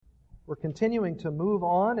We're continuing to move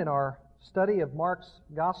on in our study of Mark's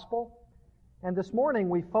Gospel. And this morning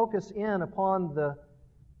we focus in upon the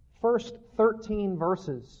first 13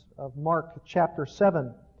 verses of Mark chapter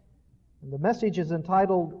 7. And the message is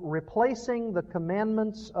entitled, Replacing the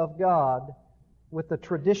Commandments of God with the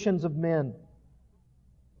Traditions of Men.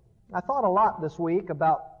 I thought a lot this week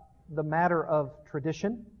about the matter of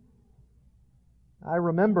tradition. I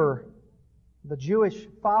remember the Jewish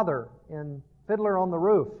father in Fiddler on the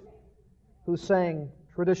Roof who sang,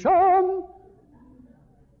 Tradition!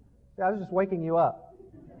 I was just waking you up.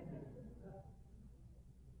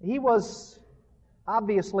 He was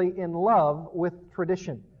obviously in love with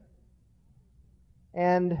tradition.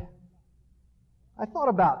 And I thought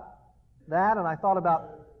about that, and I thought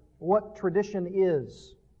about what tradition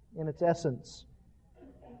is in its essence.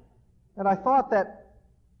 And I thought that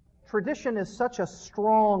tradition is such a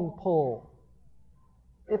strong pull.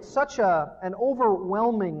 It's such an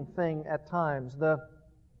overwhelming thing at times, the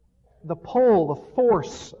pull, the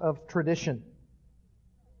force of tradition.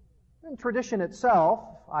 And tradition itself,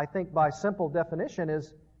 I think by simple definition,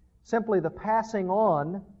 is simply the passing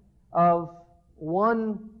on of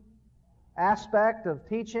one aspect of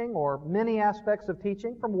teaching or many aspects of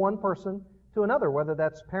teaching from one person to another, whether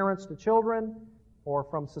that's parents to children or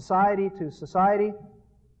from society to society.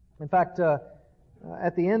 In fact,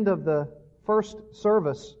 at the end of the first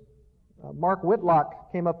service, Mark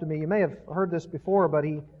Whitlock came up to me. You may have heard this before, but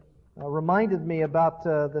he reminded me about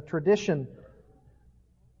the tradition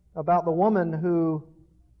about the woman who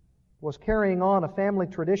was carrying on a family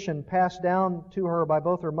tradition passed down to her by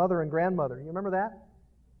both her mother and grandmother. You remember that?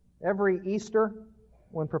 Every Easter,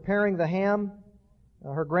 when preparing the ham,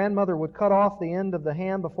 her grandmother would cut off the end of the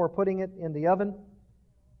ham before putting it in the oven.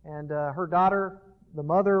 And her daughter, the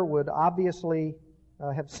mother, would obviously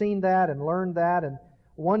have seen that and learned that. And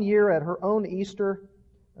one year at her own Easter,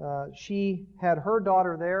 she had her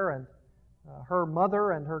daughter there and her mother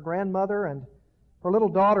and her grandmother, and her little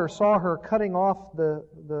daughter saw her cutting off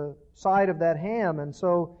the side of that ham. And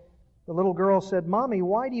so the little girl said, Mommy,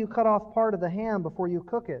 why do you cut off part of the ham before you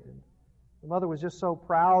cook it? And the mother was just so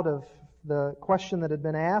proud of the question that had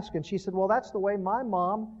been asked. And she said, well, that's the way my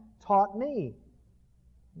mom taught me.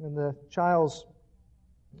 And the child's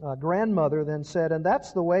grandmother then said, and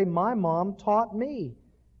that's the way my mom taught me.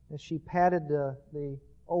 As she patted the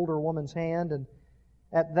older woman's hand. And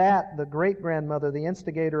at that, the great-grandmother, the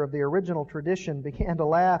instigator of the original tradition, began to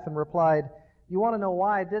laugh and replied, you want to know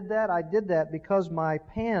why I did that? I did that because my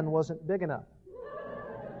pan wasn't big enough.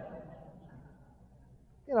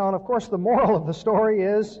 And of course, the moral of the story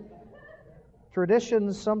is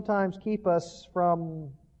traditions sometimes keep us from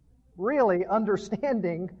really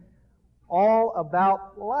understanding all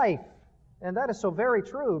about life. And that is so very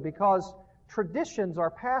true because traditions are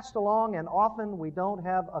passed along and often we don't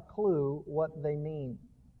have a clue what they mean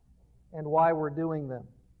and why we're doing them.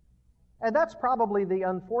 And that's probably the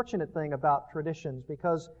unfortunate thing about traditions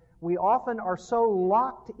because we often are so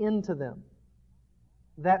locked into them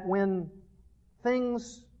that when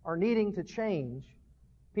things are needing to change,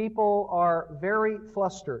 people are very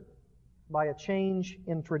flustered by a change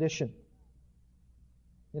in tradition.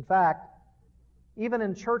 In fact, even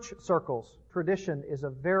in church circles, tradition is a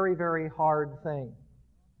very, very hard thing.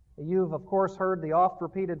 You've, of course, heard the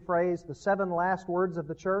oft-repeated phrase, the 7 last words of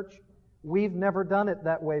the church. We've never done it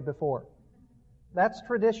that way before. That's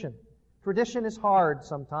tradition. Tradition is hard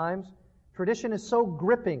sometimes. Tradition is so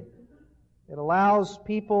gripping. It allows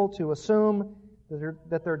people to assume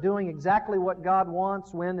that they're doing exactly what God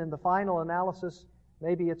wants when, in the final analysis,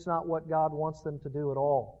 maybe it's not what God wants them to do at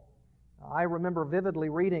all. I remember vividly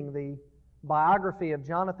reading the biography of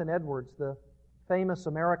Jonathan Edwards, the famous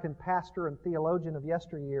American pastor and theologian of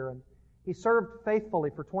yesteryear. And he served faithfully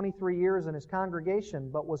for 23 years in his congregation,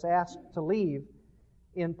 but was asked to leave,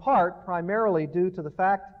 in part primarily due to the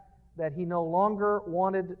fact that he no longer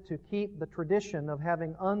wanted to keep the tradition of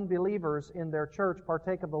having unbelievers in their church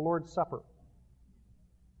partake of the Lord's Supper.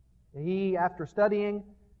 He, after studying,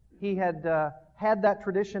 he had had that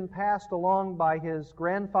tradition passed along by his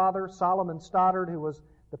grandfather, Solomon Stoddard, who was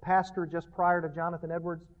the pastor just prior to Jonathan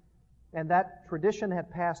Edwards. And that tradition had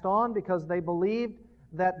passed on because they believed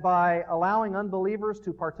that by allowing unbelievers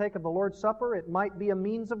to partake of the Lord's Supper, it might be a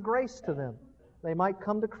means of grace to them. They might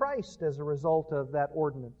come to Christ as a result of that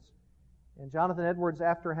ordinance. And Jonathan Edwards,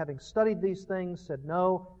 after having studied these things, said,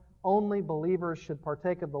 no, only believers should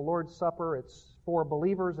partake of the Lord's Supper. It's for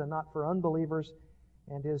believers and not for unbelievers.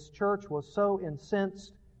 And his church was so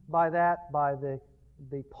incensed by that, by the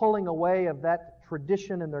pulling away of that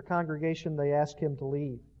tradition in their congregation, they asked him to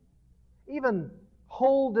leave. Even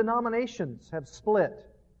whole denominations have split.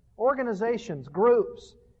 Organizations,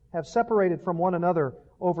 groups have separated from one another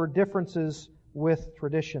over differences with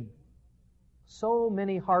tradition. So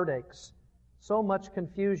many heartaches, so much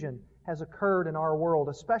confusion has occurred in our world,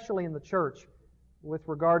 especially in the church, with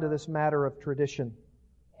regard to this matter of tradition.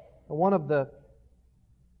 One of the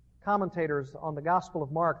commentators on the Gospel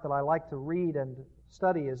of Mark that I like to read and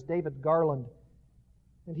study is David Garland.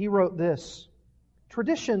 And he wrote this: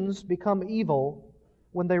 "Traditions become evil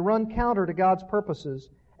when they run counter to God's purposes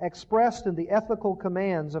expressed in the ethical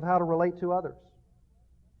commands of how to relate to others.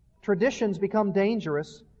 Traditions become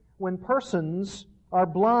dangerous when persons are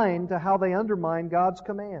blind to how they undermine God's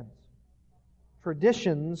commands.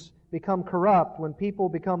 Traditions become corrupt when people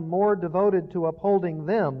become more devoted to upholding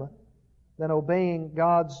them than obeying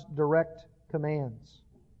God's direct commands."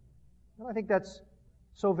 And I think that's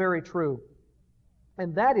so very true.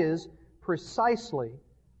 And that is precisely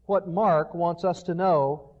what Mark wants us to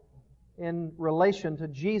know in relation to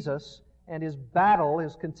Jesus and His battle,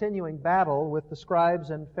 His continuing battle with the scribes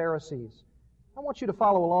and Pharisees. I want you to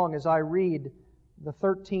follow along as I read the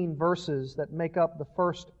 13 verses that make up the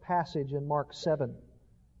first passage in Mark 7.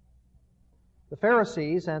 "The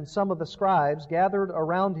Pharisees and some of the scribes gathered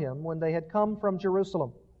around Him when they had come from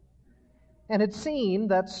Jerusalem, and had seen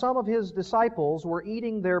that some of His disciples were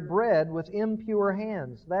eating their bread with impure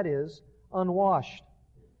hands, that is, unwashed.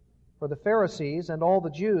 For the Pharisees and all the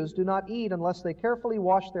Jews do not eat unless they carefully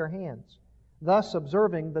wash their hands, thus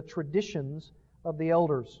observing the traditions of the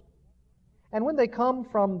elders. And when they come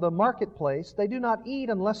from the marketplace, they do not eat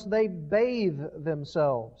unless they bathe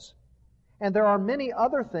themselves. And there are many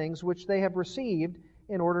other things which they have received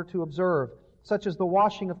in order to observe, such as the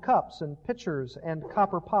washing of cups and pitchers and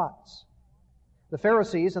copper pots. The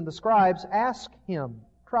Pharisees and the scribes ask Him,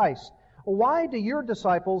 Christ, 'Why do your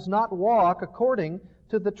disciples not walk according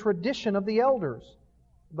to the tradition of the elders,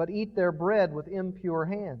 but eat their bread with impure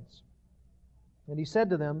hands?' And He said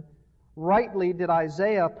to them, 'Rightly did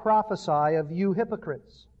Isaiah prophesy of you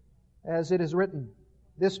hypocrites, as it is written,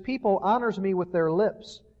 This people honors me with their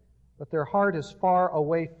lips, but their heart is far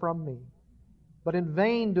away from me. But in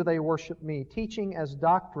vain do they worship me, teaching as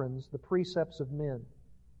doctrines the precepts of men.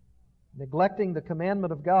 Neglecting the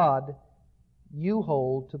commandment of God, you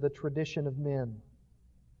hold to the tradition of men.'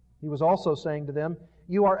 He was also saying to them,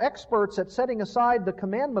 'You are experts at setting aside the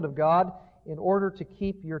commandment of God in order to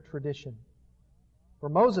keep your tradition. For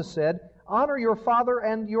Moses said, Honor your father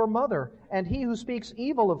and your mother, and he who speaks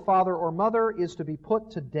evil of father or mother is to be put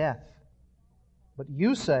to death. But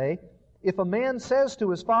you say, If a man says to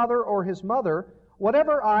his father or his mother,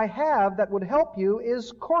 Whatever I have that would help you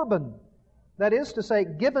is korban, that is to say,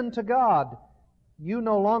 given to God, you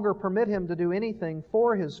no longer permit him to do anything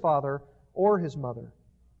for his father or his mother,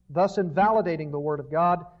 thus invalidating the word of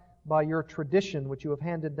God by your tradition which you have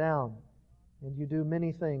handed down, and you do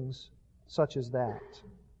many things such as that.'"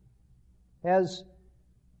 As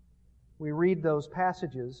we read those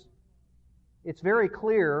passages, it's very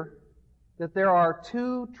clear that there are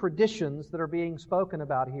two traditions that are being spoken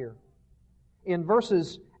about here. In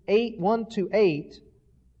verses 1 to 8,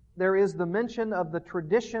 there is the mention of the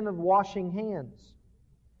tradition of washing hands.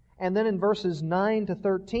 And then in verses 9 to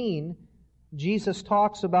 13, Jesus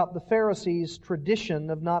talks about the Pharisees' tradition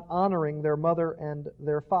of not honoring their mother and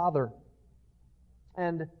their father.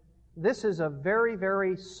 And this is a very,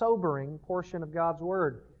 very sobering portion of God's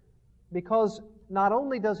Word, because not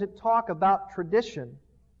only does it talk about tradition,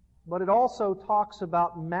 but it also talks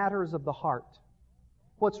about matters of the heart.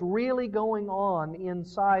 What's really going on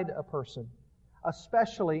inside a person,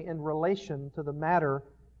 especially in relation to the matter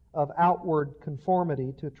of outward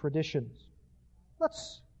conformity to traditions.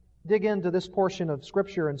 Let's dig into this portion of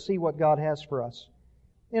Scripture and see what God has for us.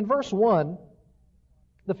 In verse 1,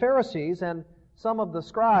 the Pharisees and some of the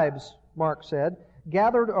scribes, Mark said,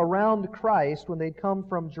 gathered around Christ when they'd come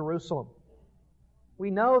from Jerusalem.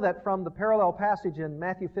 We know that from the parallel passage in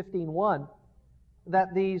Matthew 15:1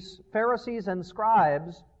 that these Pharisees and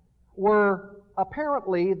scribes were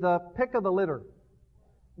apparently the pick of the litter.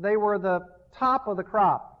 They were the top of the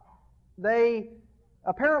crop. They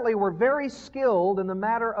apparently were very skilled in the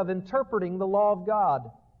matter of interpreting the law of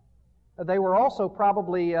God. They were also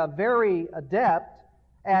probably very adept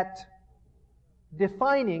at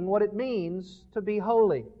defining what it means to be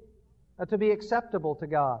holy, to be acceptable to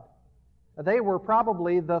God. They were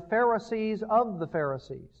probably the Pharisees of the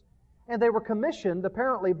Pharisees. And they were commissioned,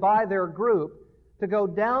 apparently by their group, to go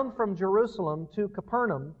down from Jerusalem to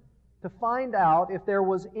Capernaum to find out if there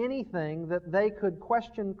was anything that they could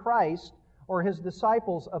question Christ or His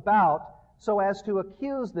disciples about so as to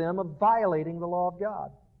accuse them of violating the law of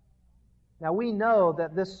God. Now we know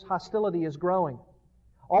that this hostility is growing.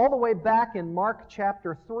 All the way back in Mark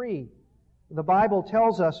chapter 3, the Bible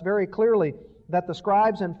tells us very clearly that the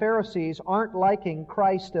scribes and Pharisees aren't liking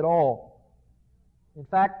Christ at all. In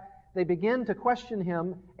fact, they begin to question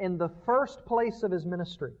Him in the first place of His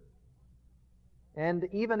ministry. And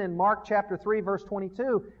even in Mark chapter 3, verse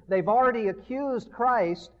 22, they've already accused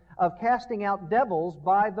Christ of casting out devils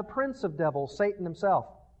by the prince of devils, Satan himself.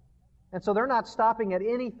 And so they're not stopping at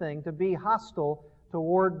anything to be hostile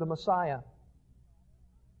toward the Messiah.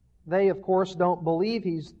 They, of course, don't believe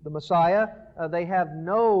He's the Messiah. They have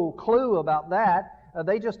no clue about that.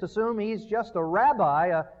 They just assume He's just a rabbi,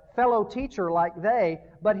 a fellow teacher like they,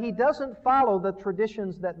 but He doesn't follow the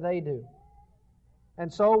traditions that they do.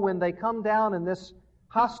 And so when they come down in this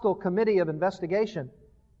hostile committee of investigation,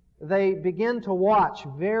 they begin to watch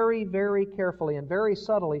very, very carefully and very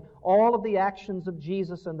subtly all of the actions of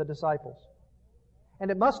Jesus and the disciples.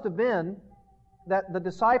 And it must have been that the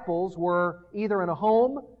disciples were either in a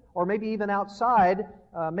home or maybe even outside,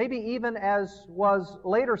 maybe even, as was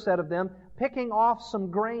later said of them, picking off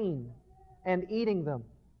some grain and eating them.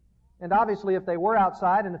 And obviously, if they were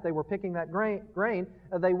outside and if they were picking that grain,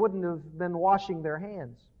 they wouldn't have been washing their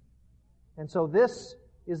hands. And so this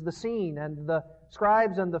is the scene, and the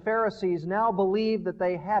scribes and the Pharisees now believe that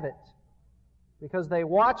they have it because they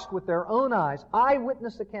watched with their own eyes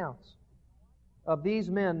eyewitness accounts of these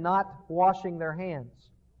men not washing their hands.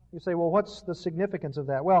 You say, well, what's the significance of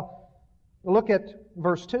that? Well, look at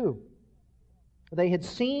verse 2. They had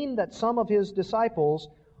seen that some of His disciples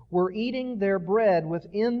were eating their bread with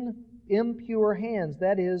impure hands,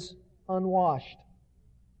 that is, unwashed.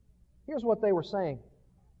 Here's what they were saying.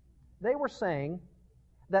 They were saying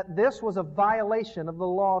that this was a violation of the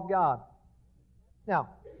law of God. Now,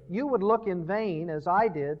 you would look in vain, as I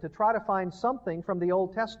did, to try to find something from the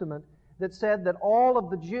Old Testament that said that all of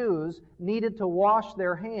the Jews needed to wash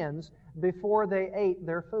their hands before they ate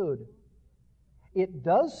their food. It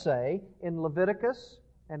does say in Leviticus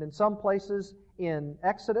and in some places in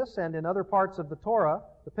Exodus and in other parts of the Torah,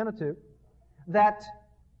 the Pentateuch, that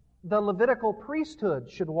the Levitical priesthood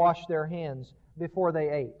should wash their hands before they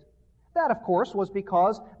ate. That, of course, was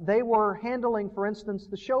because they were handling, for instance,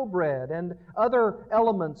 the showbread and other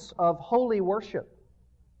elements of holy worship.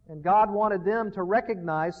 And God wanted them to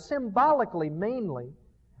recognize, symbolically mainly,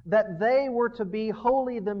 that they were to be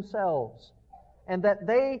holy themselves, and that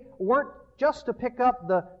they weren't just to pick up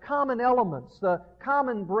the common elements, the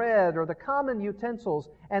common bread or the common utensils,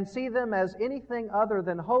 and see them as anything other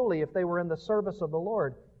than holy if they were in the service of the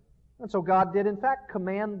Lord. And so God did, in fact,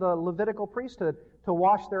 command the Levitical priesthood to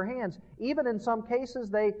wash their hands. Even in some cases,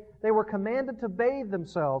 they were commanded to bathe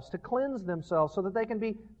themselves, to cleanse themselves, so that they can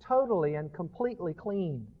be totally and completely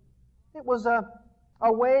clean. It was a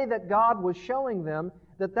way that God was showing them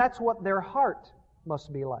that that's what their heart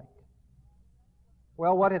must be like.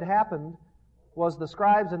 Well, what had happened was the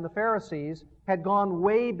scribes and the Pharisees had gone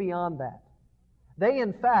way beyond that. They,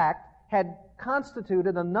 in fact, had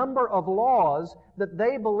constituted a number of laws that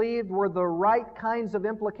they believed were the right kinds of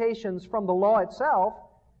implications from the law itself,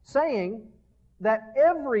 saying that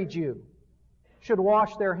every Jew should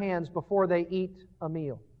wash their hands before they eat a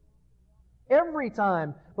meal. Every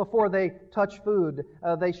time before they touch food,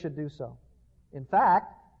 they should do so. In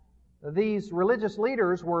fact, these religious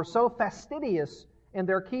leaders were so fastidious in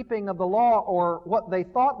their keeping of the law, or what they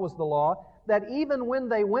thought was the law, that even when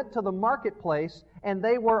they went to the marketplace and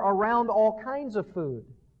they were around all kinds of food,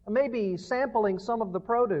 maybe sampling some of the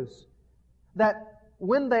produce, that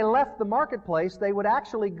when they left the marketplace, they would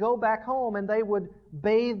actually go back home and they would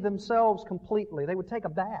bathe themselves completely. They would take a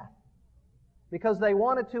bath because they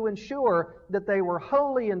wanted to ensure that they were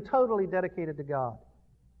wholly and totally dedicated to God.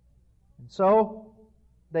 And so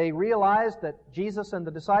they realized that Jesus and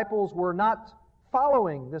the disciples were not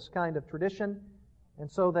following this kind of tradition,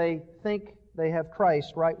 and so they think they have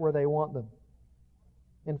Christ right where they want them.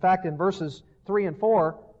 In fact, in verses 3 and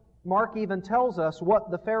 4, Mark even tells us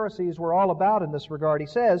what the Pharisees were all about in this regard. He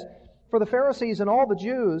says, "For the Pharisees and all the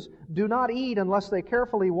Jews do not eat unless they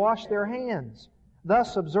carefully wash their hands,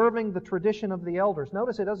 thus observing the tradition of the elders."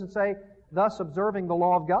 Notice it doesn't say, thus observing the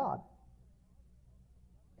law of God.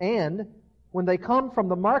 And when they come from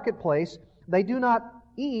the marketplace, they do not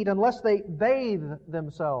eat unless they bathe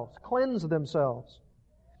themselves, cleanse themselves.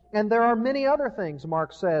 And there are many other things,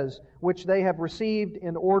 Mark says, which they have received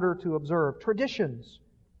in order to observe. Traditions,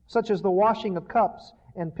 such as the washing of cups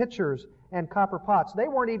and pitchers and copper pots. They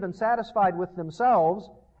weren't even satisfied with themselves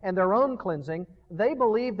and their own cleansing. They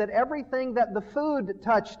believed that everything that the food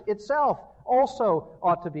touched itself also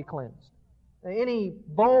ought to be cleansed. Any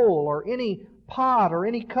bowl or any pot or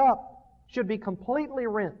any cup should be completely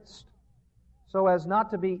rinsed so as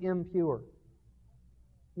not to be impure.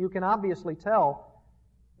 You can obviously tell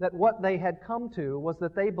that what they had come to was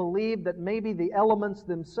that they believed that maybe the elements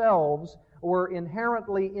themselves were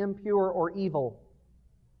inherently impure or evil.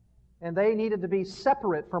 And they needed to be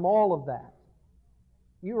separate from all of that.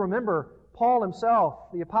 You remember Paul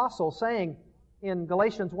himself, the apostle, saying in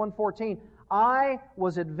Galatians 1:14, I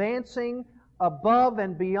was advancing above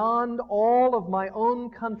and beyond all of my own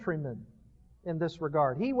countrymen in this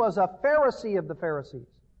regard. He was a Pharisee of the Pharisees.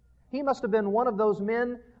 He must have been one of those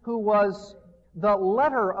men who was the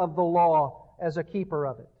letter of the law as a keeper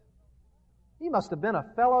of it. He must have been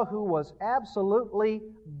a fellow who was absolutely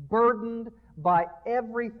burdened by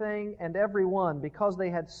everything and everyone because they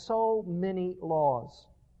had so many laws.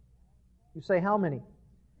 You say, how many?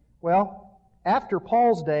 Well, after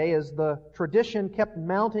Paul's day, as the tradition kept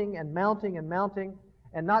mounting and mounting and mounting,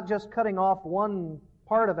 and not just cutting off one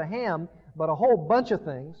part of a ham, but a whole bunch of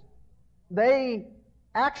things, they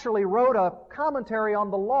actually wrote a commentary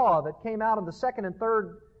on the law that came out in the 2nd and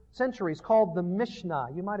 3rd centuries called the Mishnah.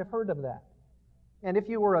 You might have heard of that. And if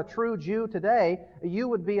you were a true Jew today, you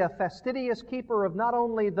would be a fastidious keeper of not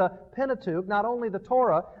only the Pentateuch, not only the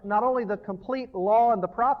Torah, not only the complete law and the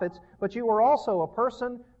prophets, but you were also a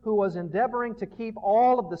person who was endeavoring to keep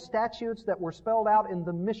all of the statutes that were spelled out in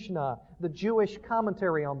the Mishnah, the Jewish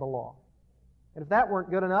commentary on the law. And if that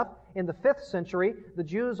weren't good enough, in the 5th century, the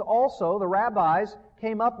Jews also, the rabbis,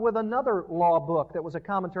 came up with another law book that was a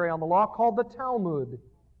commentary on the law called the Talmud.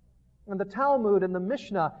 And the Talmud and the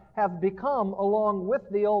Mishnah have become, along with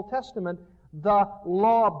the Old Testament, the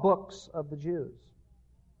law books of the Jews.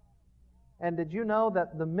 And did you know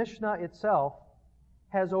that the Mishnah itself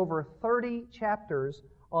has over 30 chapters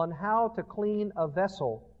on how to clean a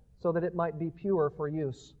vessel so that it might be pure for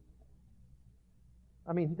use?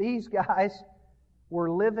 I mean, these guys were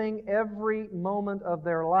living every moment of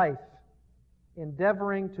their life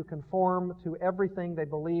endeavoring to conform to everything they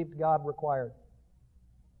believed God required.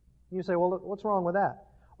 You say, well, what's wrong with that?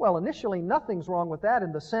 Well, initially, nothing's wrong with that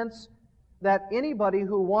in the sense that anybody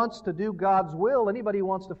who wants to do God's will, anybody who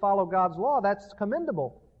wants to follow God's law, that's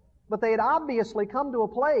commendable. But they had obviously come to a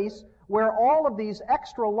place where all of these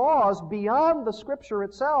extra laws beyond the Scripture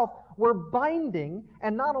itself were binding,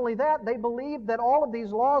 and not only that, they believed that all of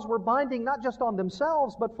these laws were binding not just on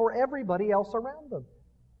themselves, but for everybody else around them.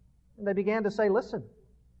 And they began to say, listen,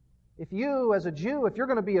 if you as a Jew, if you're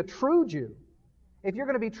going to be a true Jew, if you're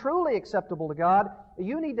going to be truly acceptable to God,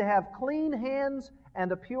 you need to have clean hands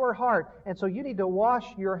and a pure heart. And so you need to wash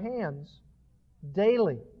your hands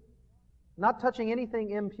daily, not touching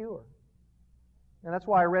anything impure. And that's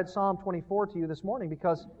why I read Psalm 24 to you this morning,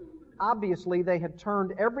 because obviously they had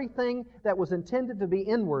turned everything that was intended to be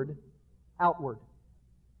inward, outward.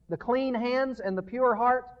 The clean hands and the pure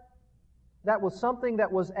heart, that was something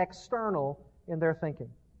that was external in their thinking.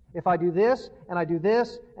 If I do this, and I do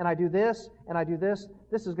this, and I do this, and I do this,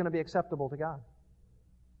 this is going to be acceptable to God.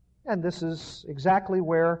 And this is exactly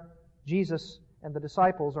where Jesus and the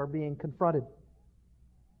disciples are being confronted.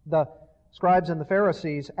 The scribes and the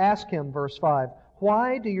Pharisees ask him, verse 5,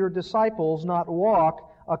 why do your disciples not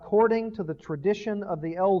walk according to the tradition of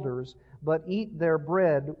the elders, but eat their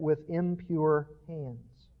bread with impure hands?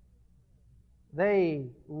 They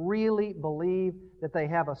really believe that they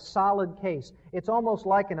have a solid case. It's almost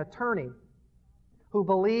like an attorney who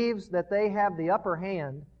believes that they have the upper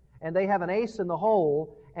hand and they have an ace in the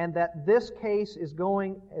hole and that this case is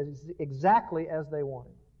going exactly as they want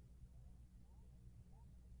it.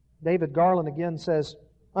 David Garland again says,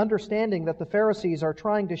 understanding that the Pharisees are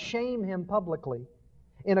trying to shame him publicly,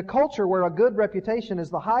 in a culture where a good reputation is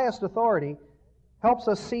the highest authority, helps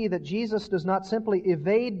us see that Jesus does not simply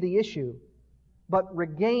evade the issue, but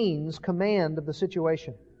regains command of the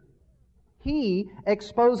situation. He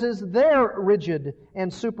exposes their rigid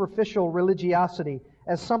and superficial religiosity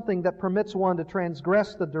as something that permits one to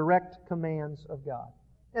transgress the direct commands of God.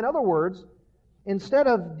 In other words, instead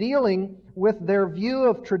of dealing with their view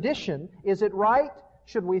of tradition, is it right?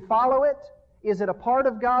 Should we follow it? Is it a part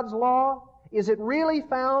of God's law? Is it really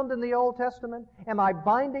found in the Old Testament? Am I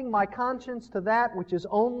binding my conscience to that which is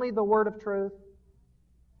only the word of truth?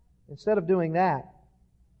 Instead of doing that,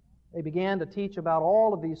 they began to teach about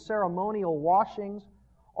all of these ceremonial washings,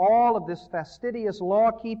 all of this fastidious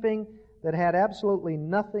law-keeping that had absolutely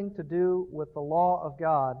nothing to do with the law of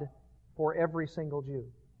God for every single Jew.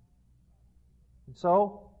 And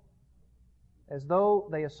so, as though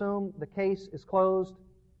they assume the case is closed,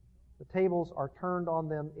 the tables are turned on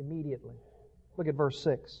them immediately. Look at verse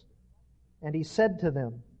 6. And he said to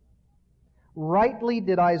them, rightly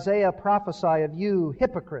did Isaiah prophesy of you,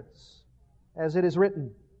 hypocrites, as it is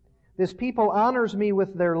written, this people honors me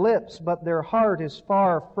with their lips, but their heart is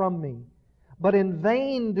far from me. But in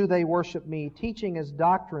vain do they worship me, teaching as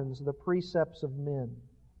doctrines the precepts of men.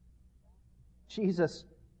 Jesus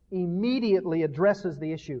immediately addresses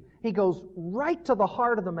the issue. He goes right to the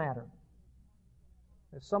heart of the matter.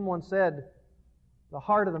 As someone said, the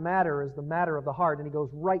heart of the matter is the matter of the heart, and he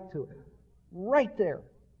goes right to it. Right there.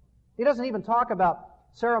 He doesn't even talk about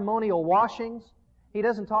ceremonial washings. He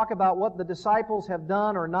doesn't talk about what the disciples have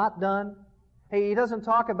done or not done. He doesn't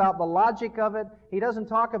talk about the logic of it. He doesn't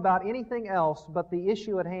talk about anything else but the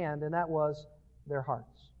issue at hand, and that was their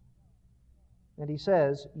hearts. And he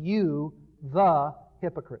says, you, the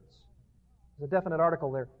hypocrites. There's a definite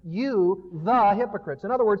article there. You, the hypocrites.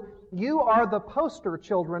 In other words, you are the poster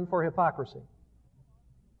children for hypocrisy.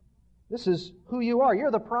 This is who you are.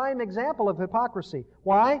 You're the prime example of hypocrisy.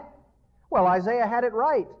 Why? Well, Isaiah had it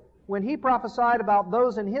right. When he prophesied about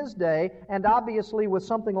those in his day, and obviously with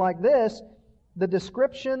something like this, the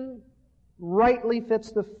description rightly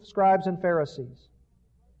fits the scribes and Pharisees.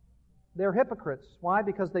 They're hypocrites. Why?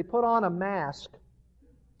 Because they put on a mask.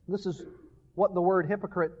 This is what the word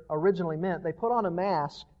hypocrite originally meant. They put on a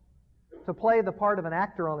mask to play the part of an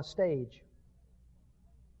actor on a stage.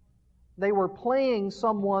 They were playing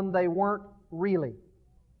someone they weren't really.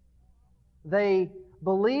 They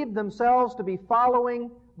believed themselves to be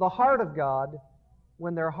following the heart of God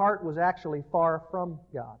when their heart was actually far from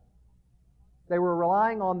God. They were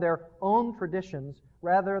relying on their own traditions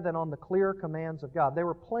rather than on the clear commands of God. They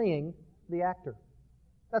were playing the actor.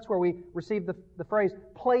 That's where we receive the phrase,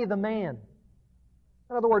 play the man.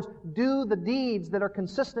 In other words, do the deeds that are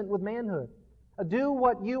consistent with manhood. Do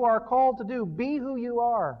what you are called to do. Be who you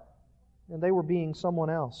are. And they were being someone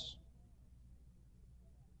else.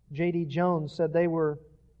 J.D. Jones said they were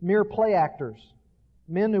mere play actors,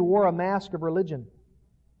 men who wore a mask of religion.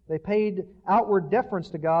 They paid outward deference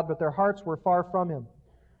to God, but their hearts were far from Him.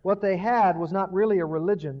 What they had was not really a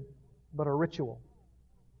religion, but a ritual.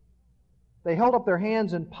 They held up their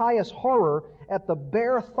hands in pious horror at the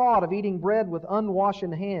bare thought of eating bread with unwashed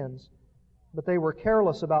hands, but they were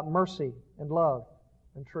careless about mercy and love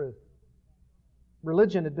and truth.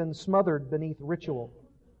 Religion had been smothered beneath ritual.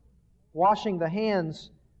 Washing the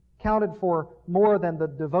hands counted for more than the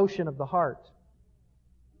devotion of the heart.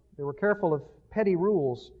 They were careful of petty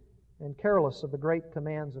rules and careless of the great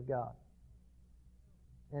commands of God.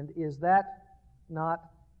 And is that not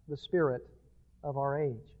the spirit of our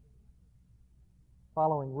age?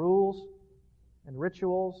 Following rules and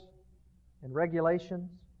rituals and regulations.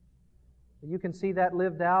 You can see that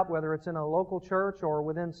lived out whether it's in a local church or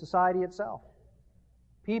within society itself.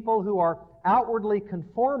 People who are outwardly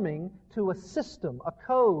conforming to a system, a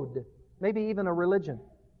code, maybe even a religion,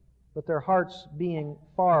 but their hearts being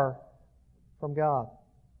far from God.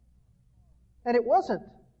 And it wasn't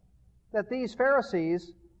that these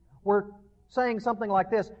Pharisees were saying something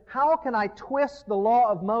like this, how can I twist the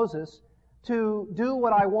law of Moses to do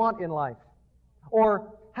what I want in life?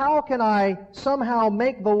 Or how can I somehow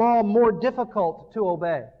make the law more difficult to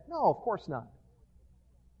obey? No, of course not.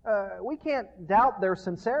 We can't doubt their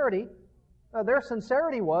sincerity. Their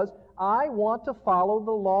sincerity was, I want to follow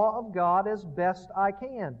the law of God as best I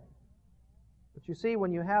can. But you see,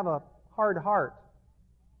 when you have a hard heart,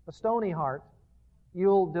 a stony heart,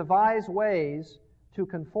 you'll devise ways to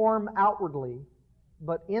conform outwardly,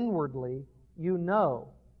 but inwardly you know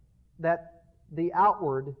that the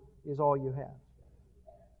outward is all you have.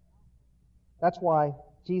 That's why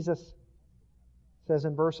Jesus says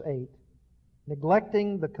in verse 8,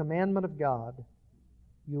 neglecting the commandment of God,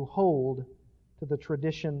 you hold to the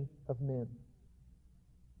tradition of men.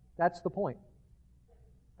 That's the point.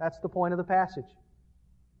 That's the point of the passage.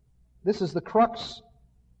 This is the crux,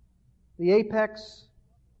 the apex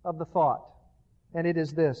of the thought. And it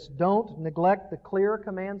is this: don't neglect the clear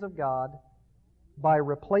commands of God by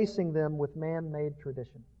replacing them with man-made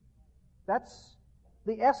tradition. That's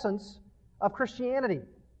the essence of Christianity.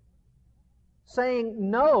 Saying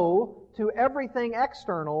no to everything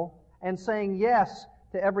external and saying yes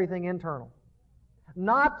to everything internal.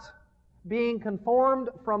 Not being conformed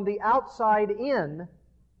from the outside in,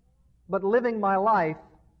 but living my life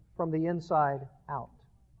from the inside out.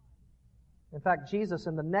 In fact, Jesus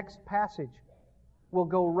in the next passage will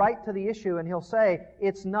go right to the issue and He'll say,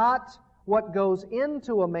 it's not what goes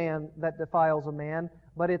into a man that defiles a man,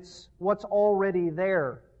 but it's what's already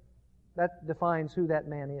there that defines who that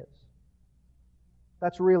man is.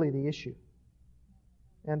 That's really the issue.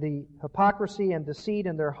 And the hypocrisy and deceit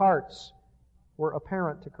in their hearts were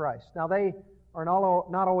apparent to Christ. Now, they are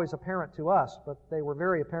not always apparent to us, but they were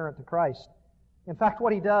very apparent to Christ. In fact,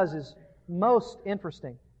 what He does is most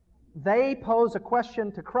interesting. They pose a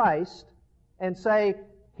question to Christ and say,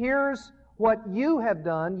 here's what you have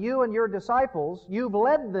done, you and your disciples. You've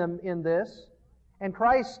led them in this. And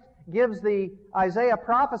Christ gives the Isaiah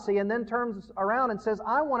prophecy and then turns around and says,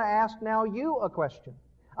 I want to ask now you a question.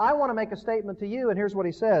 I want to make a statement to you. And here's what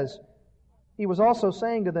He says. He was also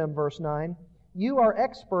saying to them, verse 9, you are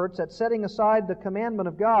experts at setting aside the commandment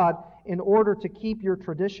of God in order to keep your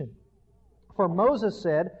tradition. For Moses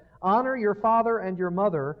said, honor your father and your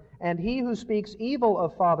mother, and he who speaks evil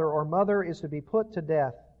of father or mother is to be put to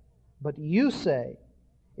death. But you say,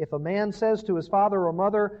 if a man says to his father or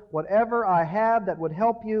mother, whatever I have that would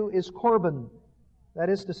help you is korban, that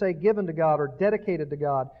is to say, given to God or dedicated to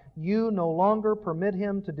God, you no longer permit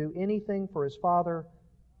him to do anything for his father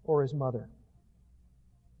or his mother,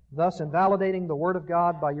 thus invalidating the Word of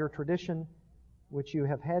God by your tradition, which you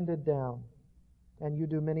have handed down, and you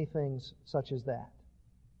do many things such as that.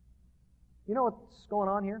 You know what's going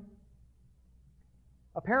on here?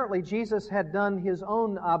 Apparently, Jesus had done His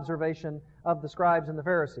own observation of the scribes and the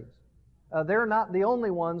Pharisees. They're not the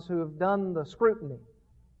only ones who have done the scrutiny.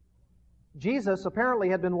 Jesus apparently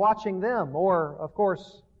had been watching them, or, of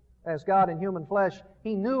course, as God in human flesh,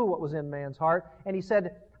 He knew what was in man's heart, and He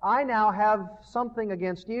said, I now have something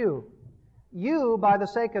against you. You, by the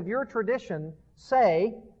sake of your tradition,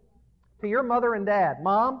 say to your mother and dad,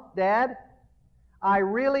 Mom, Dad, I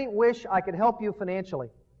really wish I could help you financially.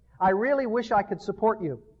 I really wish I could support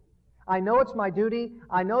you. I know it's my duty.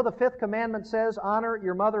 I know the 5th commandment says, honor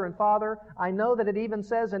your mother and father. I know that it even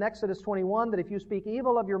says in Exodus 21 that if you speak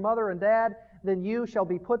evil of your mother and dad, then you shall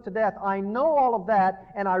be put to death. I know all of that,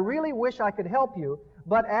 and I really wish I could help you.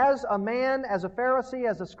 But as a man, as a Pharisee,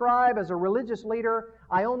 as a scribe, as a religious leader,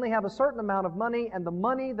 I only have a certain amount of money, and the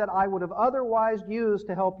money that I would have otherwise used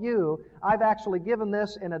to help you, I've actually given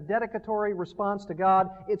this in a dedicatory response to God.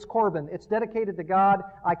 It's korban. It's dedicated to God.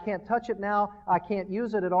 I can't touch it now. I can't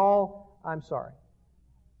use it at all. I'm sorry.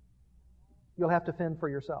 You'll have to fend for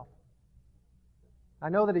yourself. I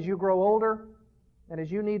know that as you grow older, and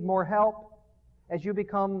as you need more help, as you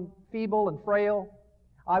become feeble and frail,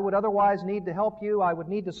 I would otherwise need to help you. I would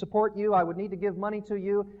need to support you. I would need to give money to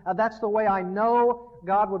you. That's the way I know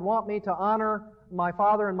God would want me to honor my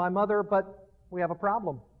father and my mother, but we have a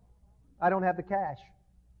problem. I don't have the cash.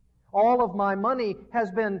 All of my money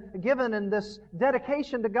has been given in this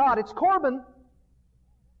dedication to God. It's korban.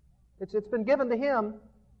 It's been given to Him.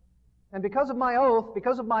 And because of my oath,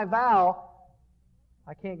 because of my vow,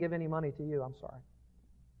 I can't give any money to you. I'm sorry.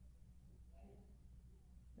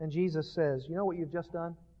 And Jesus says, you know what you've just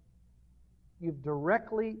done? You've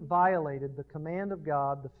directly violated the command of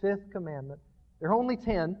God, the 5th commandment. There are only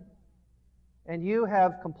 10, and you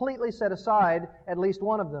have completely set aside at least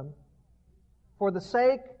one of them for the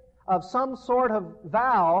sake of some sort of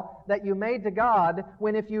vow that you made to God,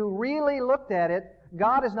 when if you really looked at it,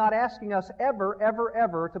 God is not asking us ever, ever,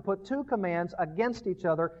 ever to put 2 commands against each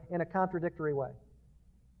other in a contradictory way.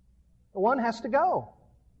 One has to go.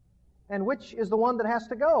 And which is the one that has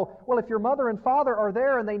to go? Well, if your mother and father are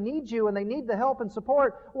there and they need you and they need the help and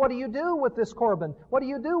support, what do you do with this korban? What do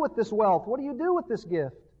you do with this wealth? What do you do with this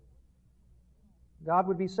gift? God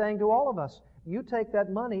would be saying to all of us, you take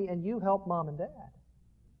that money and you help mom and dad.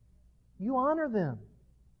 You honor them.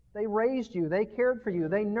 They raised you. They cared for you.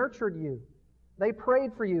 They nurtured you. They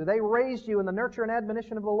prayed for you. They raised you in the nurture and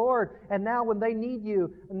admonition of the Lord. And now when they need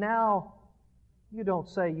you, now you don't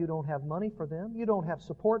say you don't have money for them. You don't have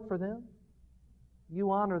support for them.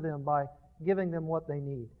 You honor them by giving them what they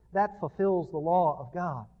need. That fulfills the law of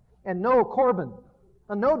God. And no korban,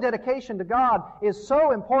 and no dedication to God is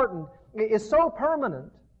so important, is so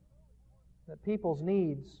permanent, that people's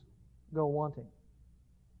needs go wanting.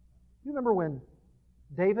 You remember when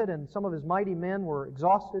David and some of his mighty men were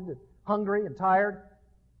exhausted and hungry and tired,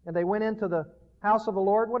 and they went into the house of the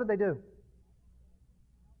Lord? What did they do?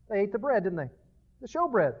 They ate the bread, didn't they? The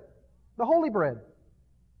showbread, the holy bread.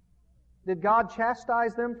 Did God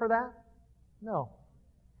chastise them for that? No.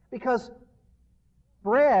 Because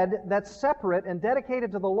bread that's separate and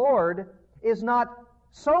dedicated to the Lord is not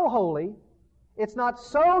so holy, it's not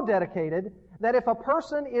so dedicated, that if a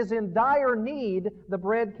person is in dire need, the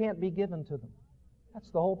bread can't be given to them.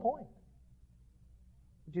 That's the whole point.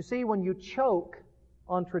 But you see, when you choke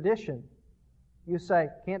on tradition, you say,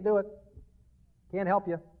 can't do it, can't help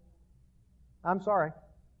you. I'm sorry.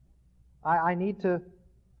 I need to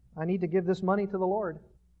give this money to the Lord.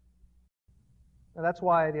 And that's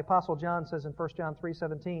why the Apostle John says in 1 John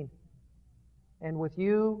 3:17, and with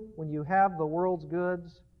you, when you have the world's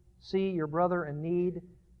goods, see your brother in need,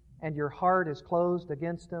 and your heart is closed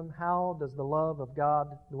against him, how does the love of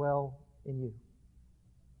God dwell in you?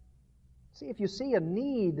 See, if you see a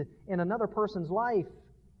need in another person's life,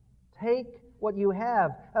 take what you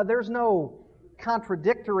have. There's no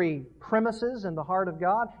contradictory premises in the heart of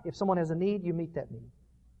God. If someone has a need, you meet that need.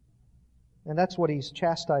 And that's what He's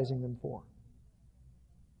chastising them for.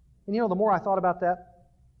 And the more I thought about that,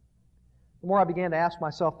 the more I began to ask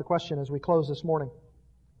myself the question as we close this morning.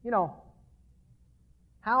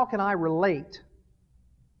 How can I relate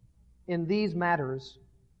in these matters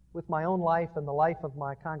with my own life and the life of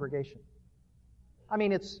my congregation? I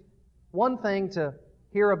mean, it's one thing to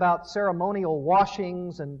hear about ceremonial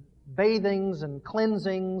washings and bathings and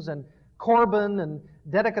cleansings and Corban and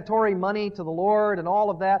dedicatory money to the Lord and all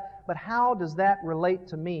of that, but how does that relate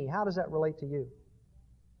to me? How does that relate to you?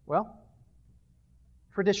 Well,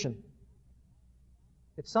 tradition.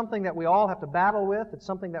 It's something that we all have to battle with. It's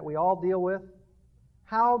something that we all deal with.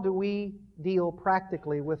 How do we deal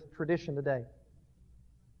practically with tradition today?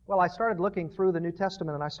 Well, I started looking through the New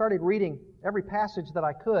Testament and I started reading every passage that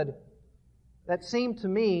I could that seemed to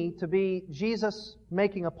me to be Jesus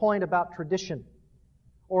making a point about tradition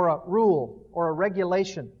or a rule or a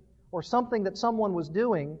regulation or something that someone was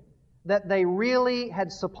doing that they really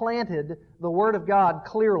had supplanted the Word of God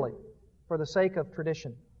clearly for the sake of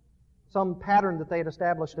tradition, some pattern that they had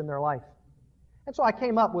established in their life. And so I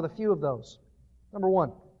came up with a few of those. Number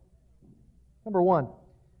one,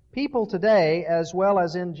 people today, as well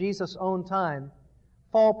as in Jesus' own time,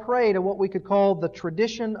 fall prey to what we could call the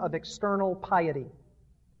tradition of external piety.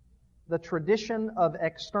 The tradition of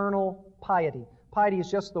external piety. Piety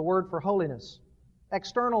is just the word for holiness.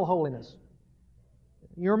 External holiness.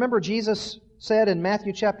 You remember Jesus said in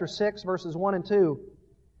Matthew chapter 6, verses 1 and 2,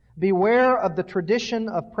 "Beware of the tradition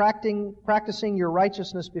of practicing your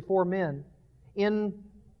righteousness before men in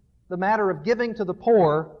the matter of giving to the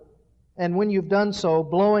poor, and when you've done so,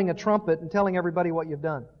 blowing a trumpet and telling everybody what you've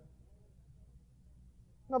done."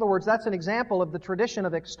 In other words, that's an example of the tradition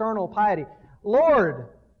of external piety. Lord,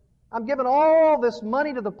 I'm giving all this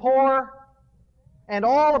money to the poor, and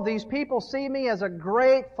all of these people see me as a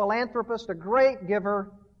great philanthropist, a great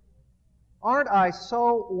giver. Aren't I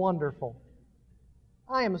so wonderful?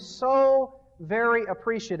 I am so very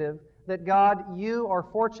appreciative that, God, you are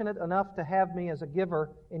fortunate enough to have me as a giver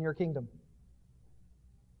in your kingdom.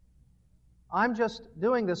 I'm just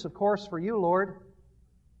doing this, of course, for you, Lord.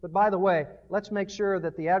 But by the way, let's make sure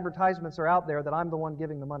that the advertisements are out there that I'm the one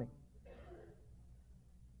giving the money.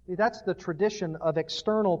 See, that's the tradition of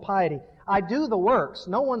external piety. I do the works.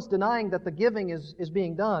 No one's denying that the giving is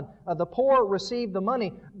being done. The poor receive the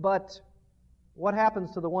money, but what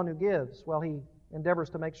happens to the one who gives? Well, he endeavors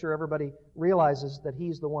to make sure everybody realizes that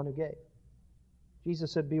he's the one who gave.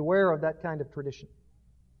 Jesus said, beware of that kind of tradition.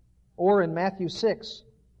 Or in Matthew 6,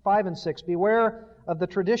 5 and 6, beware of the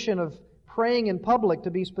tradition of praying in public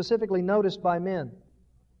to be specifically noticed by men.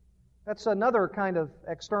 That's another kind of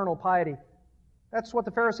external piety. That's what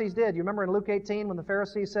the Pharisees did. You remember in Luke 18 when the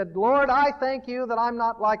Pharisees said, Lord, I thank you that I'm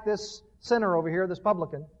not like this sinner over here, this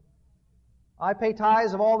publican. I pay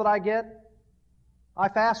tithes of all that I get. I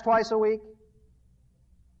fast twice a week.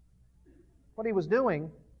 What he was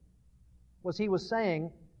doing was he was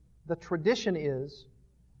saying, the tradition is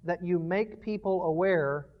that you make people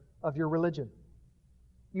aware of your religion.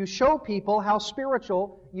 You show people how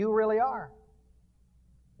spiritual you really are.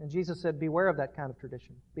 And Jesus said, beware of that kind of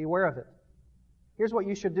tradition. Beware of it. Here's what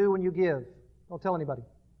you should do when you give. Don't tell anybody.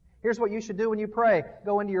 Here's what you should do when you pray.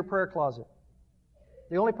 Go into your prayer closet.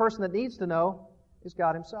 The only person that needs to know is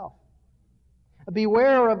God Himself.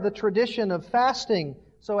 Beware of the tradition of fasting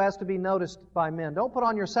so as to be noticed by men. Don't put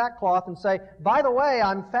on your sackcloth and say, by the way,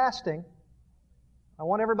 I'm fasting. I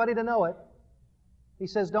want everybody to know it. He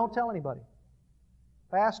says, don't tell anybody.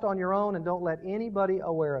 Fast on your own and don't let anybody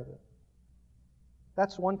aware of it.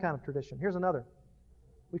 That's one kind of tradition. Here's another.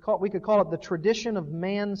 We could call it the tradition of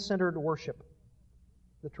man-centered worship.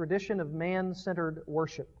 The tradition of man-centered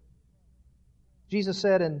worship. Jesus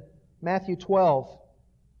said in Matthew 12,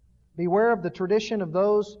 beware of the tradition of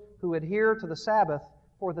those who adhere to the Sabbath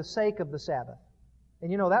for the sake of the Sabbath.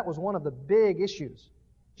 And that was one of the big issues.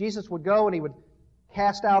 Jesus would go and He would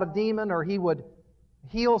cast out a demon, or He would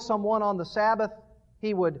heal someone on the Sabbath.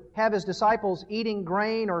 He would have His disciples eating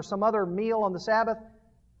grain or some other meal on the Sabbath.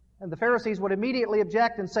 And the Pharisees would immediately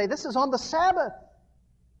object and say, this is on the Sabbath.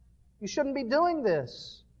 You shouldn't be doing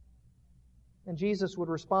this. And Jesus would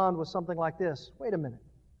respond with something like this. Wait a minute.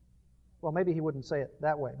 Well, maybe He wouldn't say it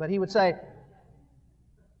that way, but He would say,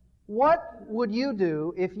 what would you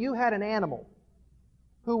do if you had an animal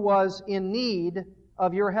who was in need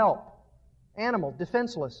of your help? Animal,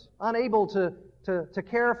 defenseless, unable to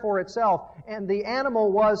care for itself, and the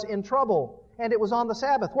animal was in trouble, and it was on the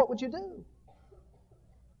Sabbath. What would you do?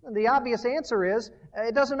 The obvious answer is,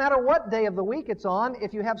 it doesn't matter what day of the week it's on.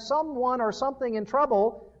 If you have someone or something in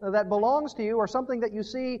trouble that belongs to you or something that you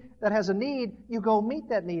see that has a need, you go meet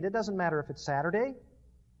that need. It doesn't matter if it's Saturday.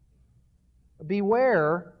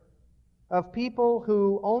 Beware of people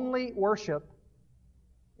who only worship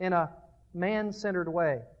in a man-centered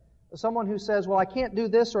way. Someone who says, well, I can't do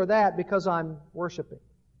this or that because I'm worshiping,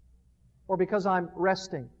 or because I'm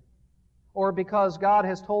resting, or because God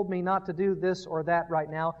has told me not to do this or that right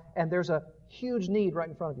now, and there's a huge need right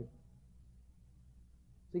in front of you.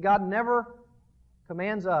 See, God never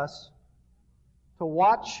commands us to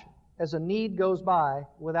watch as a need goes by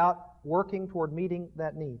without working toward meeting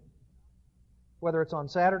that need, whether it's on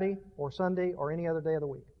Saturday or Sunday or any other day of the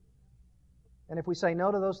week. And if we say no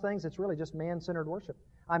to those things, it's really just man-centered worship.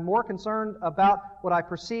 I'm more concerned about what I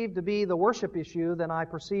perceive to be the worship issue than I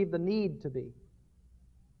perceive the need to be.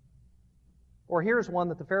 Or here's one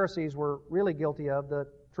that the Pharisees were really guilty of, the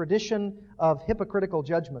tradition of hypocritical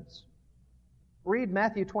judgments. Read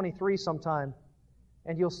Matthew 23 sometime,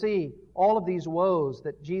 and you'll see all of these woes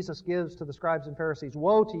that Jesus gives to the scribes and Pharisees.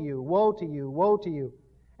 Woe to you, woe to you, woe to you.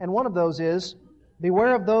 And one of those is,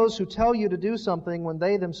 beware of those who tell you to do something when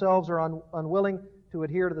they themselves are unwilling to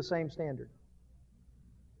adhere to the same standard.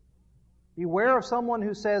 Beware of someone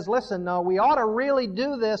who says, listen, no, we ought to really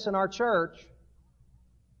do this in our church.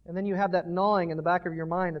 And then you have that gnawing in the back of your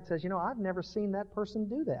mind that says, I've never seen that person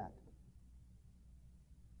do that.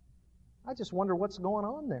 I just wonder what's going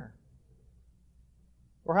on there.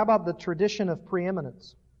 Or how about the tradition of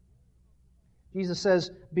preeminence? Jesus says,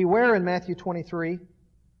 beware in Matthew 23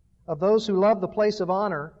 of those who love the place of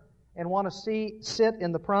honor and want to sit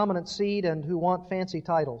in the prominent seat and who want fancy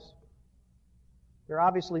titles. They're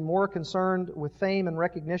obviously more concerned with fame and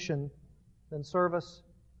recognition than service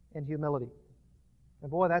and humility. And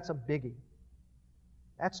boy, that's a biggie.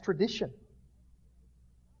 That's tradition.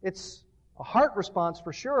 It's a heart response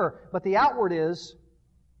for sure, but the outward is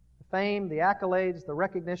the fame, the accolades, the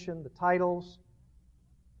recognition, the titles.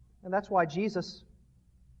 And that's why Jesus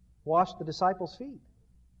washed the disciples' feet.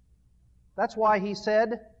 That's why He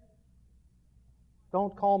said,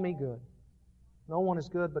 don't call me good. No one is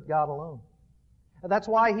good but God alone. And that's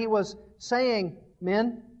why He was saying,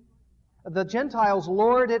 men, the Gentiles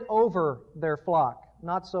lord it over their flock.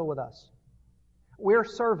 Not so with us. We're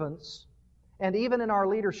servants, and even in our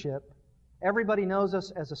leadership, everybody knows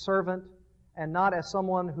us as a servant and not as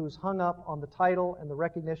someone who's hung up on the title and the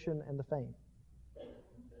recognition and the fame.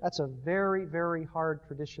 That's a very, very hard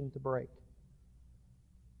tradition to break.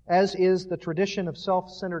 As is the tradition of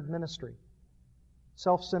self-centered ministry.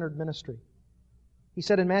 Self-centered ministry. He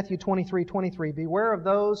said in Matthew 23:23, beware of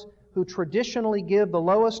those who traditionally give the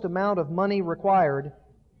lowest amount of money required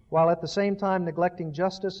while at the same time neglecting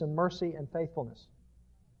justice and mercy and faithfulness.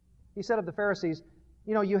 He said of the Pharisees,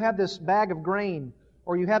 you have this bag of grain,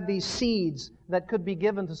 or you have these seeds that could be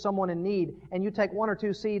given to someone in need, and you take one or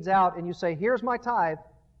two seeds out and you say, here's my tithe,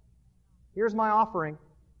 here's my offering,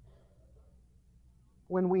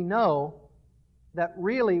 when we know that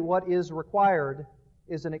really what is required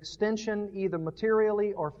is an extension, either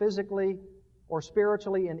materially or physically or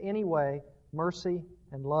spiritually in any way, mercy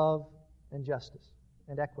and love and justice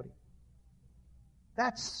and equity.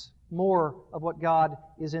 That's more of what God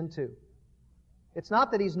is into. It's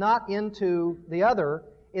not that He's not into the other,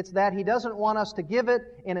 it's that He doesn't want us to give it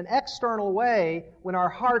in an external way when our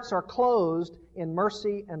hearts are closed in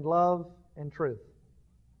mercy and love and truth.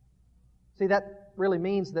 See, that really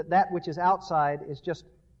means that which is outside is just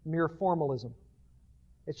mere formalism.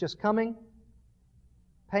 It's just coming,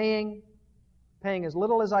 paying as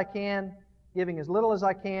little as I can, giving as little as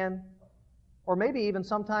I can, or maybe even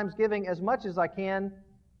sometimes giving as much as I can,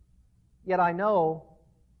 yet I know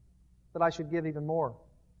that I should give even more.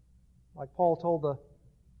 Like Paul told the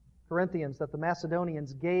Corinthians that the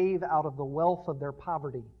Macedonians gave out of the wealth of their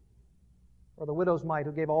poverty, or the widow's mite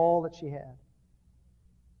who gave all that she had.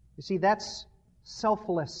 You see, that's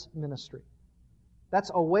selfless ministry.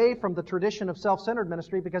 That's away from the tradition of self-centered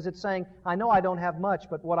ministry because it's saying, I know I don't have much,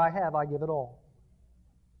 but what I have, I give it all.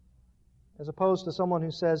 As opposed to someone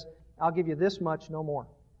who says, I'll give you this much, no more.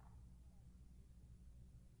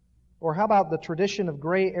 Or how about the tradition of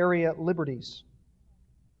gray area liberties?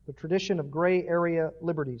 The tradition of gray area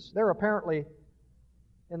liberties. There apparently,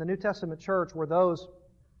 in the New Testament church, were those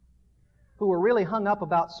who were really hung up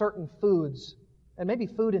about certain foods, and maybe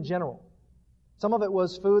food in general. Some of it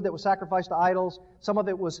was food that was sacrificed to idols. Some of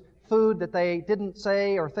it was food that they didn't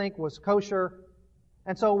say or think was kosher.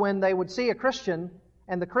 And so when they would see a Christian,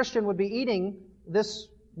 and the Christian would be eating this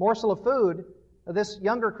morsel of food, this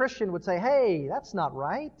younger Christian would say, hey, that's not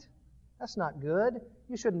right. That's not good.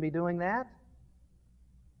 You shouldn't be doing that.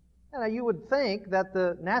 Now, you would think that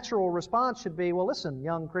the natural response should be, well, listen,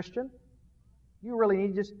 young Christian, you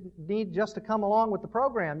really need just to come along with the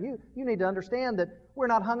program. You need to understand that we're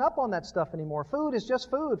not hung up on that stuff anymore. Food is just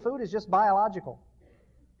food. Food is just biological.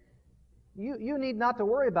 You need not to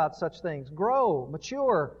worry about such things. Grow,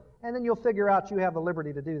 mature, and then you'll figure out you have the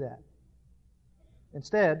liberty to do that.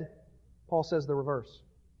 Instead, Paul says the reverse.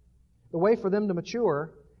 The way for them to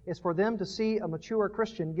mature is for them to see a mature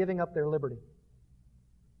Christian giving up their liberty.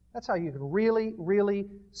 That's how you can really, really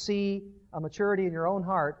see a maturity in your own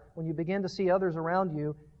heart, when you begin to see others around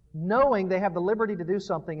you knowing they have the liberty to do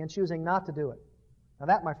something and choosing not to do it. Now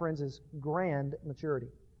that, my friends, is grand maturity.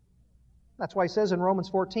 That's why he says in Romans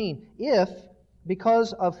 14, if,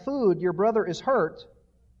 because of food, your brother is hurt,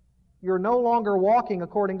 you're no longer walking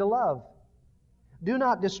according to love. Do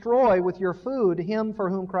not destroy with your food him for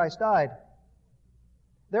whom Christ died.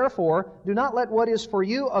 Therefore, do not let what is for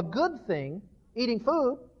you a good thing, eating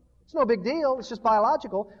food, it's no big deal, it's just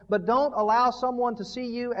biological, but don't allow someone to see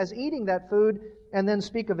you as eating that food and then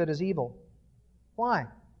speak of it as evil. Why?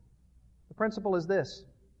 The principle is this: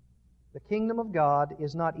 the kingdom of God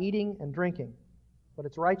is not eating and drinking, but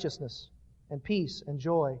it's righteousness and peace and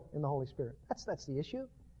joy in the Holy Spirit. That's the issue.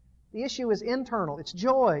 The issue is internal. It's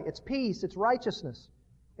joy, it's peace, it's righteousness.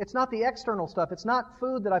 It's not the external stuff. It's not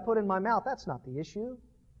food that I put in my mouth. That's not the issue.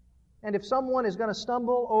 And if someone is going to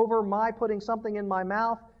stumble over my putting something in my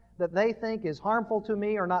mouth that they think is harmful to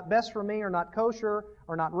me or not best for me or not kosher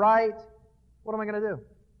or not right, what am I going to do?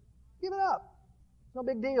 Give it up. It's no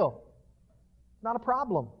big deal. Not a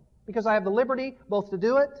problem. Because I have the liberty both to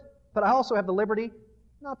do it, but I also have the liberty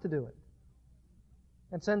not to do it.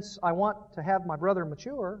 And since I want to have my brother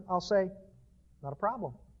mature, I'll say, not a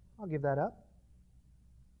problem. I'll give that up.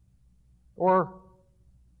 Or,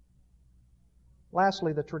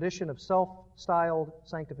 lastly, the tradition of self-styled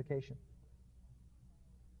sanctification.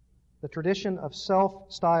 The tradition of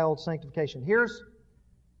self-styled sanctification. Here's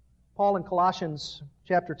Paul in Colossians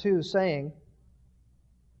chapter 2 saying,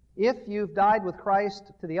 if you've died with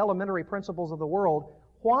Christ to the elementary principles of the world,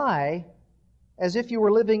 why, as if you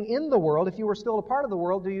were living in the world, if you were still a part of the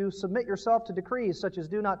world, do you submit yourself to decrees such as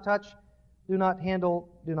do not touch, do not handle,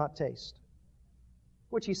 do not taste?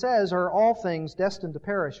 Which he says are all things destined to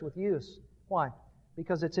perish with use. Why?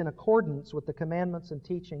 Because it's in accordance with the commandments and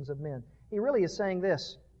teachings of men. He really is saying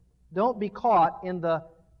this: don't be caught in the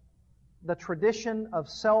tradition of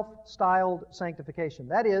self-styled sanctification.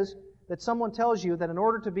 That is, that someone tells you that in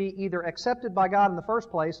order to be either accepted by God in the first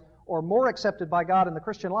place or more accepted by God in the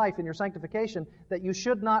Christian life in your sanctification, that you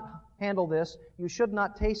should not handle this, you should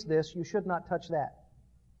not taste this, you should not touch that.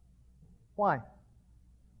 Why?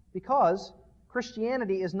 Because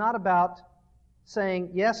Christianity is not about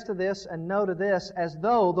saying yes to this and no to this as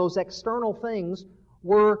though those external things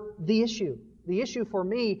were the issue. The issue for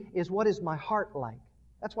me is, what is my heart like?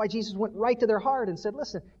 That's why Jesus went right to their heart and said,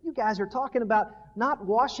 listen, you guys are talking about not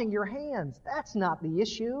washing your hands. That's not the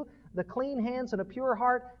issue. The clean hands and a pure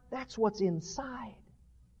heart, that's what's inside.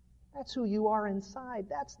 That's who you are inside.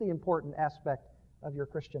 That's the important aspect of your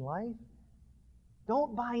Christian life.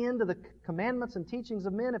 Don't buy into the commandments and teachings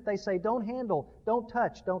of men if they say don't handle, don't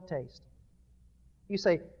touch, don't taste. You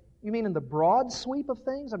say, you mean in the broad sweep of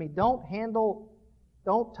things? I mean, don't handle,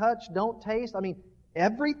 don't touch, don't taste. I mean,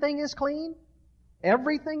 everything is clean?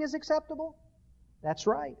 Everything is acceptable? That's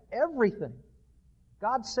right, everything.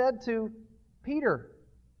 God said to Peter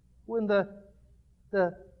when the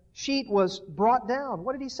sheet was brought down,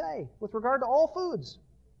 what did He say with regard to all foods?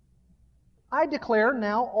 I declare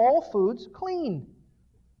now all foods clean.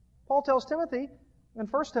 Paul tells Timothy in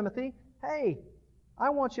 1 Timothy, hey,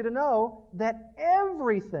 I want you to know that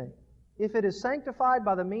everything, if it is sanctified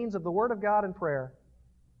by the means of the Word of God and prayer,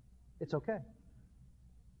 it's okay.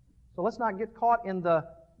 So let's not get caught in the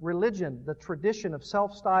religion, the tradition of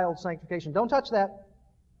self-styled sanctification. Don't touch that.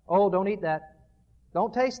 Oh, don't eat that.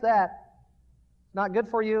 Don't taste that. It's not good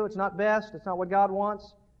for you. It's not best. It's not what God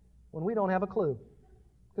wants. When we don't have a clue.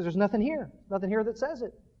 Because there's nothing here. Nothing here that says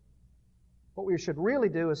it. What we should really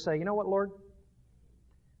do is say, you know what, Lord?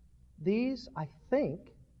 These, I think,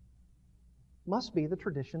 must be the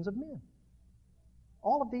traditions of men.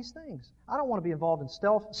 All of these things. I don't want to be involved in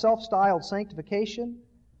self-styled sanctification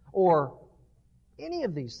or any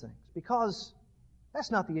of these things, because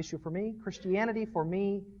that's not the issue for me. Christianity for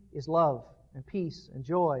me is love and peace and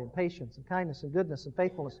joy and patience and kindness and goodness and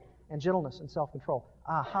faithfulness and gentleness and self-control.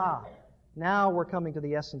 Aha! Now we're coming to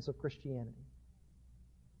the essence of Christianity.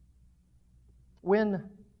 When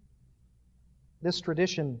this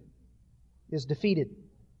tradition is defeated,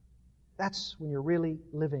 that's when you're really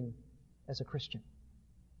living as a Christian.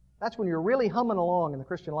 That's when you're really humming along in the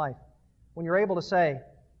Christian life. When you're able to say,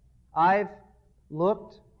 I've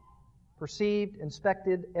looked, perceived,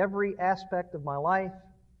 inspected every aspect of my life,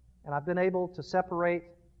 and I've been able to separate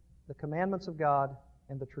the commandments of God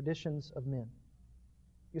and the traditions of men.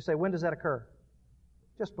 You say, when does that occur?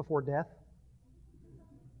 Just before death.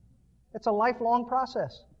 It's a lifelong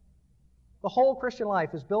process. The whole Christian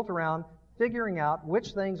life is built around figuring out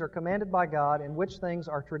which things are commanded by God and which things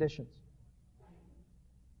are traditions.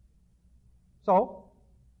 So,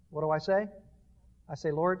 what do I say? I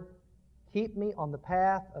say, Lord, keep me on the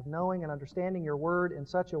path of knowing and understanding Your Word in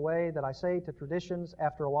such a way that I say to traditions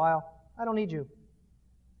after a while, I don't need You.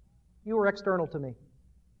 You were external to me.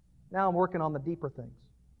 Now I'm working on the deeper things.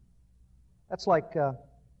 That's like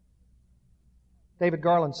David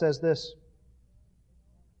Garland says this: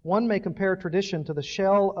 one may compare tradition to the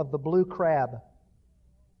shell of the blue crab.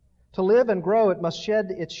 To live and grow, it must shed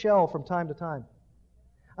its shell from time to time.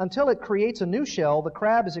 Until it creates a new shell, the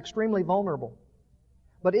crab is extremely vulnerable.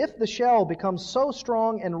 But if the shell becomes so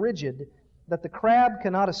strong and rigid that the crab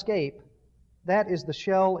cannot escape, that is the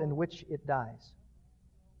shell in which it dies.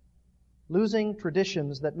 Losing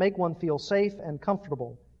traditions that make one feel safe and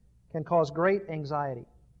comfortable can cause great anxiety.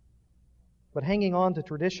 But hanging on to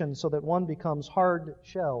traditions so that one becomes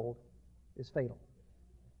hard-shelled is fatal.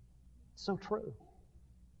 It's so true.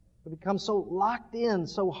 We become so locked in,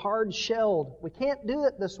 so hard-shelled. We can't do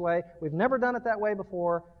it this way. We've never done it that way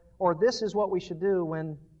before. Or this is what we should do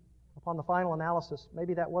when, upon the final analysis,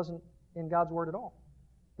 maybe that wasn't in God's Word at all.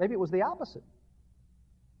 Maybe it was the opposite.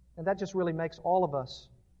 And that just really makes all of us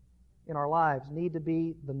in our lives need to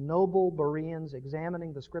be the noble Bereans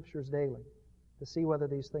examining the Scriptures daily to see whether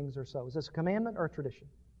these things are so. Is this a commandment or a tradition?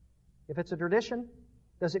 If it's a tradition,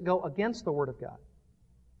 does it go against the Word of God?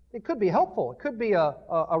 It could be helpful. It could be a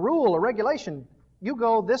rule, a regulation. You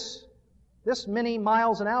go this many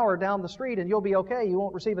miles an hour down the street and you'll be okay. You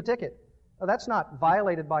won't receive a ticket. Well, that's not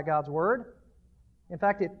violated by God's Word. In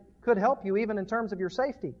fact, it could help you even in terms of your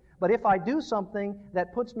safety. But if I do something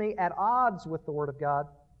that puts me at odds with the Word of God,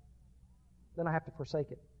 then I have to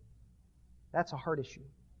forsake it. That's a hard issue.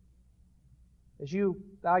 As you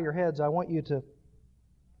bow your heads, I want you to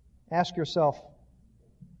ask yourself,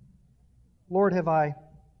 Lord, have I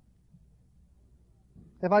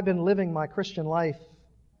been living my Christian life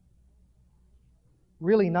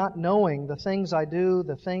really not knowing the things I do,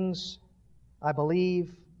 the things I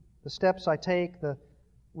believe, the steps I take, the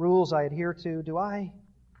rules I adhere to? Do I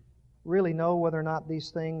really know whether or not these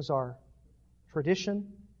things are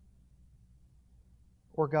tradition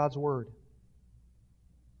or God's Word?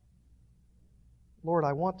 Lord,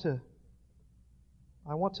 I want to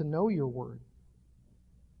know Your Word.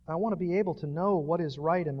 I want to be able to know what is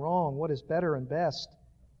right and wrong, what is better and best.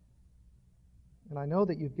 And I know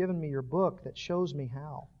that You've given me Your book that shows me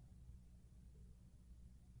how.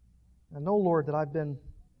 I know, Lord, that I've been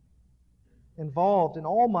involved in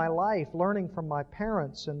all my life learning from my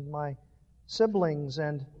parents and my siblings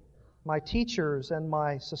and my teachers and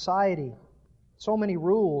my society. So many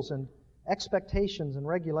rules and expectations and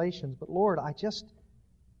regulations. But Lord, I just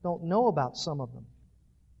don't know about some of them.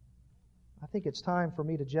 I think it's time for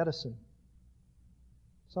me to jettison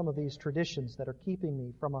some of these traditions that are keeping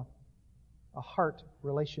me from a heart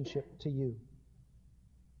relationship to You.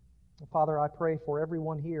 Father, I pray for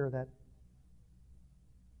everyone here that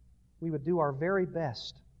we would do our very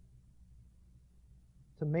best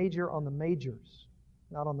to major on the majors,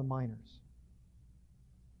 not on the minors.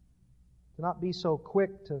 To not be so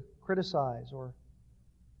quick to criticize or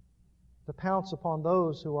to pounce upon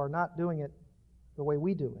those who are not doing it the way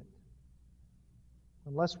we do it,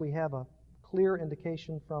 unless we have a clear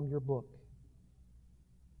indication from Your book.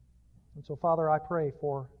 And so, Father, I pray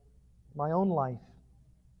for my own life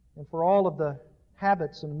and for all of the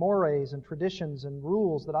habits and mores and traditions and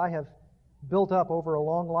rules that I have built up over a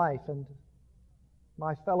long life and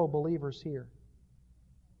my fellow believers here.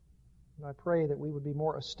 And I pray that we would be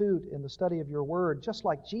more astute in the study of Your Word, just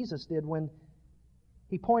like Jesus did when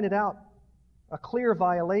He pointed out a clear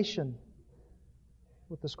violation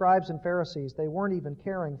with the scribes and Pharisees. They weren't even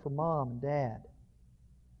caring for mom and dad.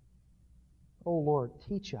 Oh Lord,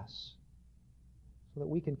 teach us so that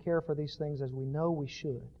we can care for these things as we know we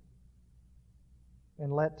should.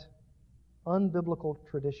 And let unbiblical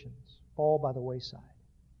traditions fall by the wayside.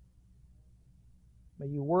 May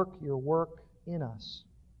You work Your work in us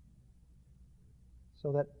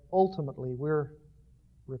so that ultimately we're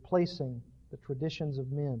replacing the traditions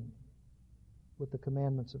of men with the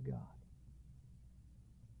commandments of God.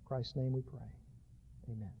 In Christ's name we pray.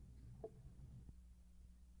 Amen.